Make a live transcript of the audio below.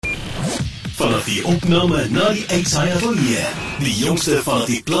Vanaf die opname na die uitsaai ateljee, die jongste van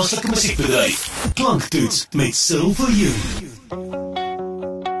die plaaslike musiekbedryf. Klanktoets met Silver You.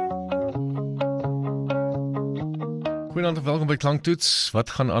 Goeienaand en welkom by Klanktoets. Wat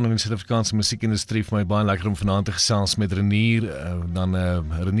gaan aan in die Suid-Afrikaanse musiekindustrie? Vir my baie lekker om vanaand te gesels met Renier,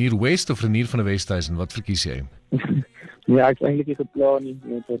 Renier West of Renier van die Westhuizen. Wat verkies jy? Ja, ek is eintlik nie geplan nie,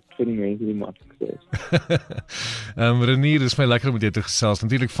 net vir die mense die maklik is. Renier, is my lekker om met jou te gesels.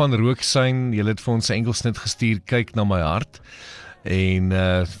 Natuurlik van Rooksein, jy het vir ons 'n enkelsnit gestuur, kyk na my hart. En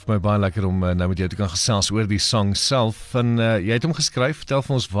vir my baie lekker om nou met jou te kan gesels oor die sang self. En jy het hom geskryf, vertel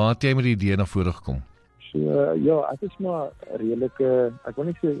vir ons waar het jy met die idee na vore gekom? So, ja, ek is maar redelike, ek wil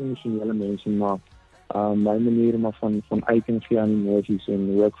nie sê emosionele mense, maar my manier maar van uiting gee aan emosies en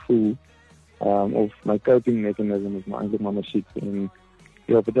hoe ek voel, of my coping mechanism is maar eintlik maar musiek. En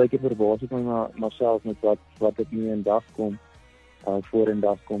ja, partykeer verbaas ek my myself met wat ek nie in dag kom, voor in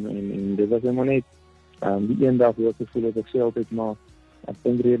dag kom, en dit was helemaal net, die een dag hoe ek gevoel het, ek sê altyd maar, ek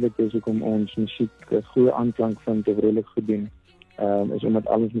dink redelijk is ook om ons musiek goeie aanklank vind, of redelijk goed doen, is omdat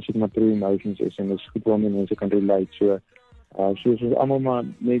alles musiek maar true emotions is, en is goed waarmee mense kan relate, soos ons allemaal maar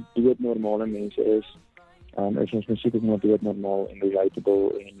net doodnormale mense is ons musiek ook maar doodnormaal en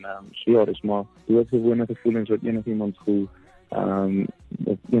relatable, en so ja, dis maar doodgewone gevoelens wat enig iemand voel,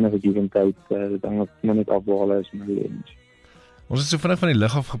 op enige given tyd, dit hang maar net af waar hulle is in die lewens. Ons het so vinnig van die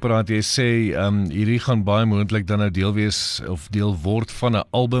lig af gepraat, jy sê, hierdie gaan baie moontlik dan nou deel wees, of deel word van 'n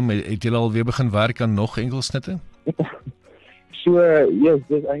album. Het julle al weer begin werk aan nog enkelsnitte? So, yes,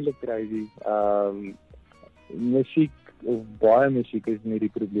 dit is eintlik crazy. Musiek, of baie musiek is nie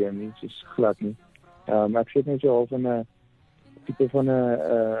die probleem nie, soos glad nie. Ek sit net so half in 'n tipe van 'n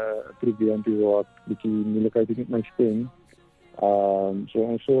probleem toe waar ek bietjie moeilikheid het met my stem. So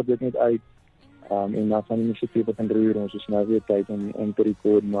ons sort dit net uit, en dan van die musiek weer begin roer, ons is nou weer tyd om te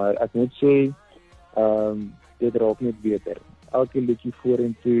record, maar ek moet sê, dit raak net beter. Elke liedjie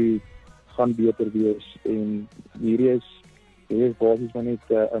vorentoe gaan beter wees, en hierdie is basis van net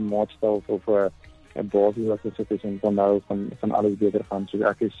 'n maatstaf of 'n basis wat gesit is, en van nou van alles beter gaan. So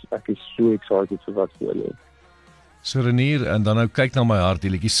ek is so excited vir wat voor lê. So Renier, en dan nou kyk na my hart, die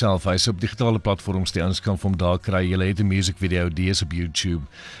liedjie self, hy is op digitale platforms, die ons kan vir hom daar kry. Julle het 'n musiekvideo, die is op YouTube.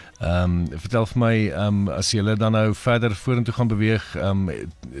 Vertel vir my, as julle dan nou verder vorentoe gaan beweeg,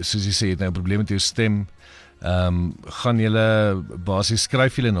 soos jy sê, jy het nou 'n probleem met jou stem, gaan julle basies,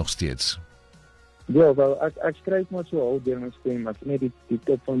 skryf julle nog steeds? Ja, wel, ek skryf maar so al deur my stem, ek net die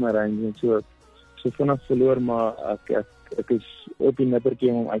tip van my range en so vinnig verloor, maar ek is op die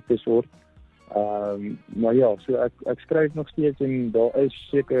nippertjie om uit te sort. Maar ja, so ek skryf nog steeds, en daar is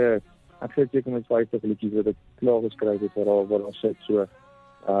seker, ek sit seker met 50 liedjies wat ek klaar geskryf het waar ons sit, so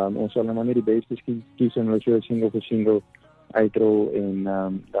ons sal nou maar nie die beste kies en ons so single vir single uitrol, en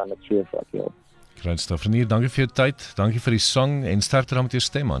dan het so vat, ja. Great stuff. Renier, dankie vir jou tyd, dankie vir die sang, en sterkte dan met jou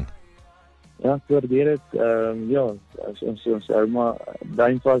stem, man. Ja, ek waardeer het, ja, ons hou maar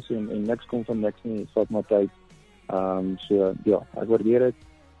duim vas, en niks kom van niks nie, vat maar tyd, so ja, ek waardeer het,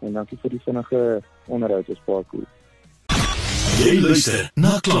 en dankie vir die vinnige onderhoud, is baie cool. Jy luister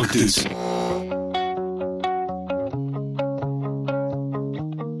na Klanktoets.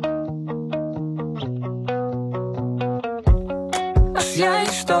 As jy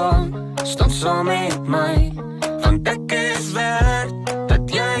staan saam met my, want ek is werd dat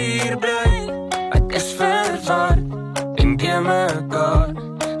jy hier bly. Ek is verward en teen mekaar,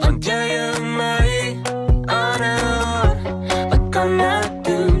 want jy en my aanhoor. Wat kan ek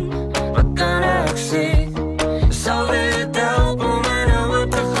doen, wat kan ek sê, sal dit help om my nou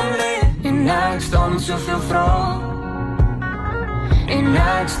te gaan lê. En ek staan met soveel vrae, en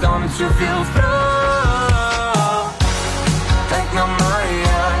ek staan met soveel vrae. Kyk na my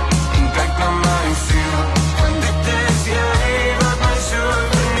hart, en kyk na my siel, want dit is jy wat my so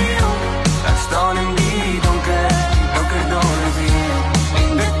verniel. Ek staan in die donker weer,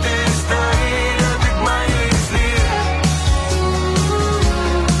 en dit is tyd dat ek my iets leer.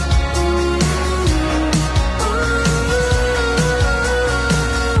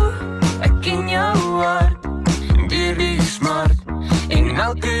 Ek ken jou hart, deur die smart, en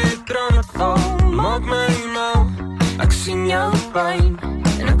elke traan wat val, maak my mal. Ek sien jou pyn,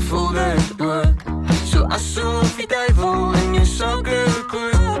 en ek voel dit ook, so asof die duivel in jou sake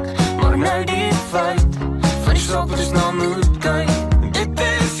kook. Maar nou die feit, van die saak wat ons na moet kyk, dit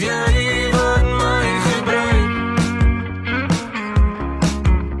is jy wat my gebruik.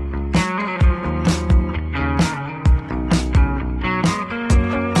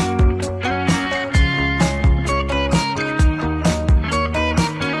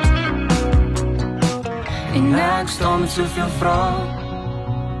 En ek staan met soveel vrae,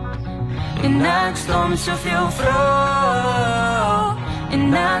 En ek staan met soveel vrae.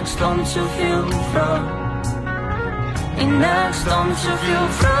 En ek staan met soveel vrae. En ek staan met soveel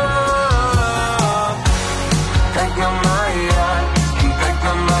vrae. Kyk na my hart en kyk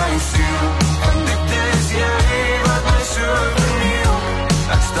na my siel. Want dit is jy wat my so verniel.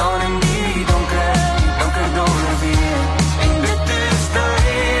 Ek staan in die donker donker weer. En dit is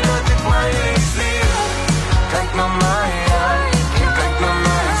tyd dat ek my lees leer. Kyk na my hart en kyk na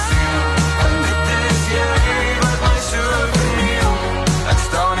my siel. Want dit is jy wat my so verniel. Ek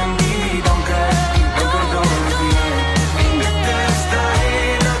staan in die donker weer. En dit is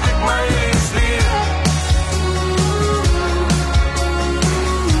tyd dat ek my lees leer.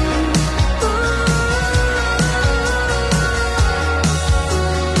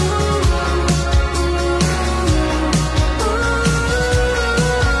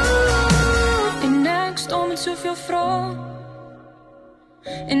 En ek staan met soveel vrae.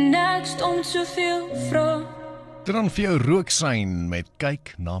 En ek staan met soveel vrae. Dan vir jou Rooksein met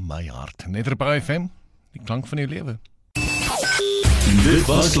Kyk na my hart. Net op FM, die klank van jou lewe. Dit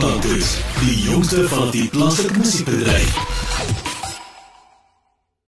was Klanktoets, die jongste van die plaaslike musiekbedryf.